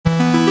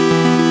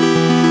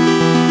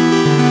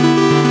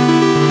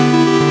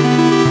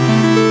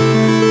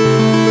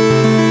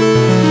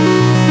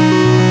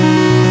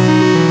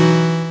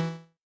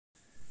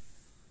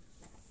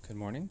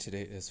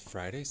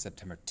Friday,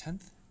 September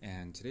 10th,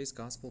 and today's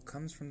Gospel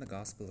comes from the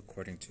Gospel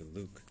according to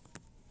Luke.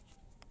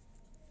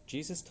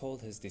 Jesus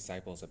told his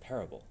disciples a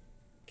parable.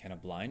 Can a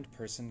blind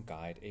person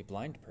guide a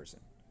blind person?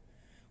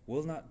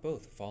 Will not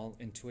both fall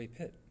into a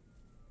pit?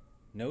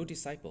 No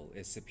disciple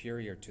is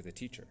superior to the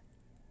teacher,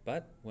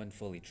 but when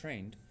fully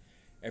trained,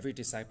 every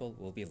disciple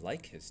will be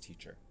like his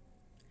teacher.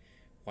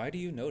 Why do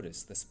you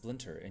notice the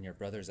splinter in your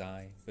brother's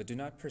eye, but do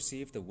not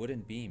perceive the wooden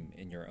beam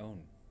in your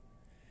own?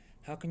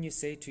 How can you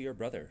say to your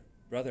brother,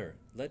 "Brother,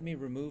 let me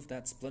remove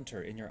that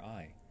splinter in your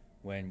eye,"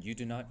 when you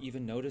do not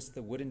even notice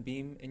the wooden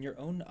beam in your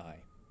own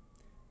eye?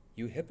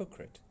 You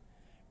hypocrite!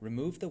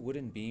 Remove the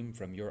wooden beam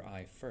from your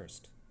eye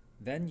first.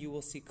 Then you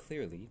will see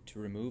clearly to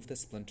remove the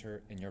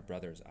splinter in your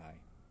brother's eye.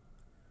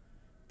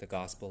 The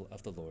Gospel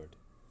of the Lord.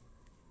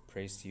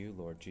 Praise to you,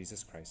 Lord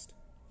Jesus Christ.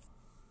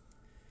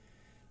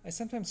 I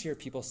sometimes hear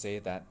people say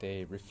that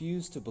they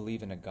refuse to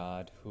believe in a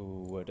God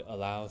who would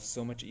allow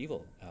so much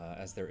evil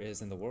as there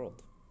is in the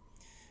world.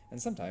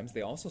 And sometimes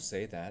they also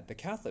say that the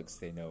Catholics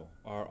they know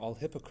are all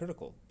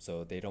hypocritical,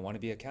 so they don't want to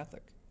be a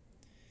Catholic.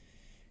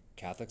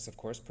 Catholics, of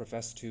course,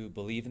 profess to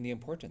believe in the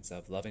importance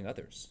of loving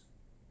others,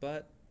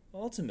 but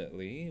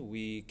ultimately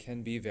we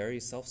can be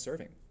very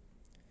self-serving.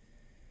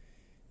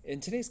 In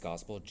today's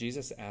Gospel,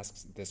 Jesus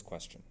asks this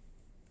question: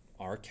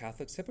 Are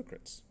Catholics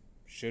hypocrites?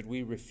 Should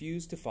we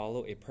refuse to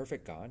follow a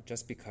perfect God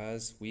just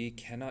because we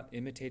cannot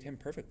imitate him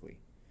perfectly?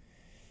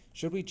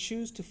 Should we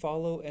choose to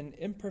follow an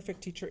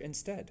imperfect teacher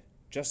instead,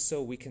 just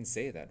so we can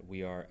say that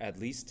we are at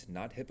least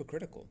not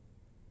hypocritical,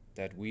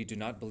 that we do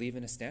not believe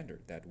in a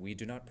standard that we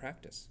do not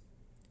practice?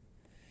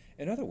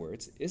 In other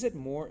words, is it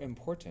more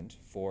important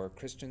for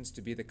Christians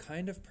to be the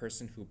kind of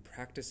person who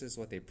practices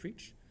what they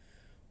preach,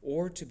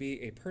 or to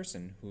be a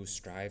person who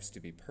strives to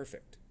be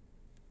perfect?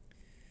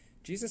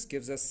 Jesus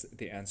gives us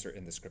the answer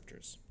in the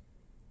Scriptures.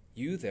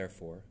 You,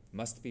 therefore,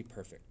 must be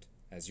perfect,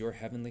 as your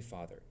heavenly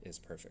Father is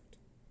perfect.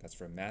 That's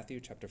from Matthew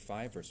chapter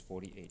 5, verse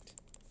 48.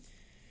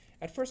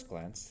 At first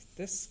glance,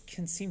 this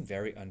can seem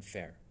very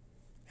unfair.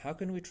 How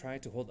can we try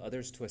to hold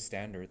others to a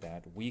standard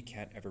that we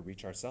can't ever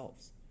reach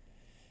ourselves?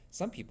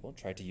 Some people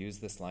try to use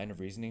this line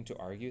of reasoning to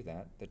argue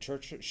that the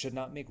Church should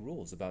not make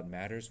rules about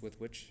matters with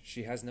which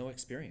she has no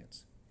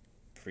experience.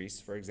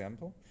 Priests, for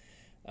example,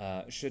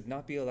 should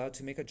not be allowed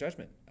to make a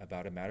judgment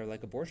about a matter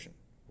like abortion,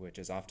 which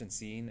is often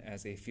seen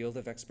as a field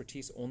of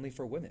expertise only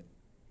for women.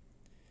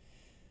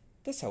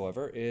 This,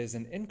 however, is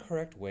an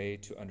incorrect way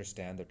to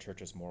understand the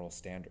Church's moral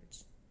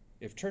standards.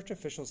 If Church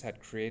officials had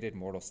created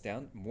moral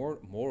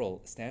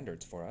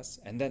standards for us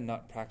and then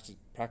not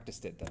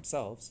practiced it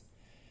themselves,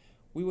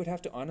 we would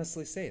have to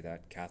honestly say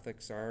that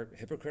Catholics are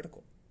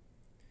hypocritical.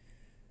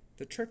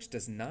 The Church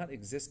does not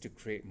exist to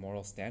create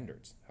moral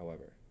standards,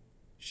 however.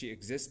 She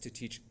exists to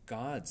teach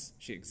God's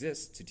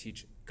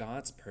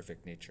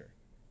perfect nature,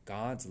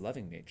 God's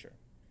loving nature.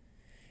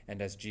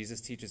 And as Jesus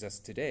teaches us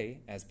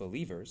today, as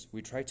believers,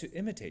 we try to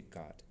imitate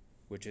God,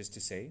 which is to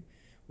say,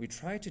 we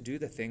try to do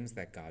the things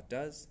that God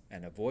does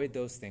and avoid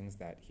those things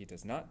that he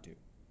does not do.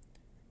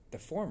 The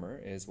former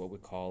is what we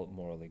call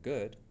morally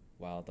good,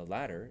 while the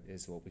latter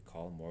is what we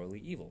call morally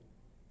evil.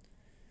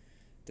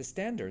 The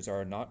standards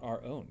are not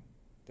our own.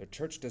 The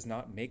Church does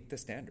not make the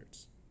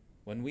standards.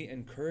 When we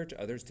encourage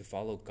others to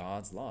follow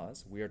God's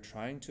laws, we are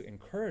trying to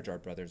encourage our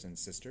brothers and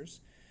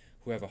sisters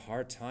who have a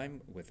hard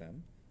time with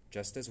them,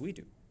 just as we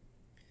do.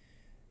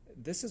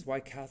 This is why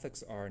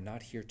Catholics are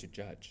not here to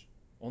judge.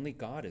 Only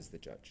God is the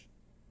judge.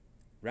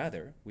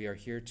 Rather, we are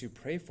here to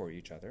pray for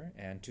each other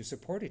and to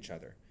support each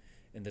other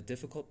in the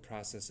difficult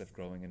process of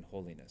growing in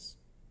holiness.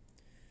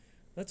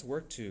 Let's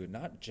work to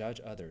not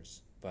judge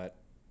others, but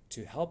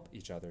to help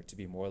each other to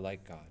be more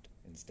like God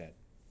instead.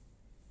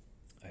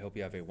 I hope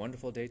you have a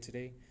wonderful day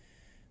today.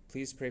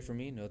 Please pray for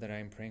me. Know that I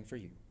am praying for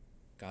you.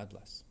 God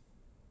bless.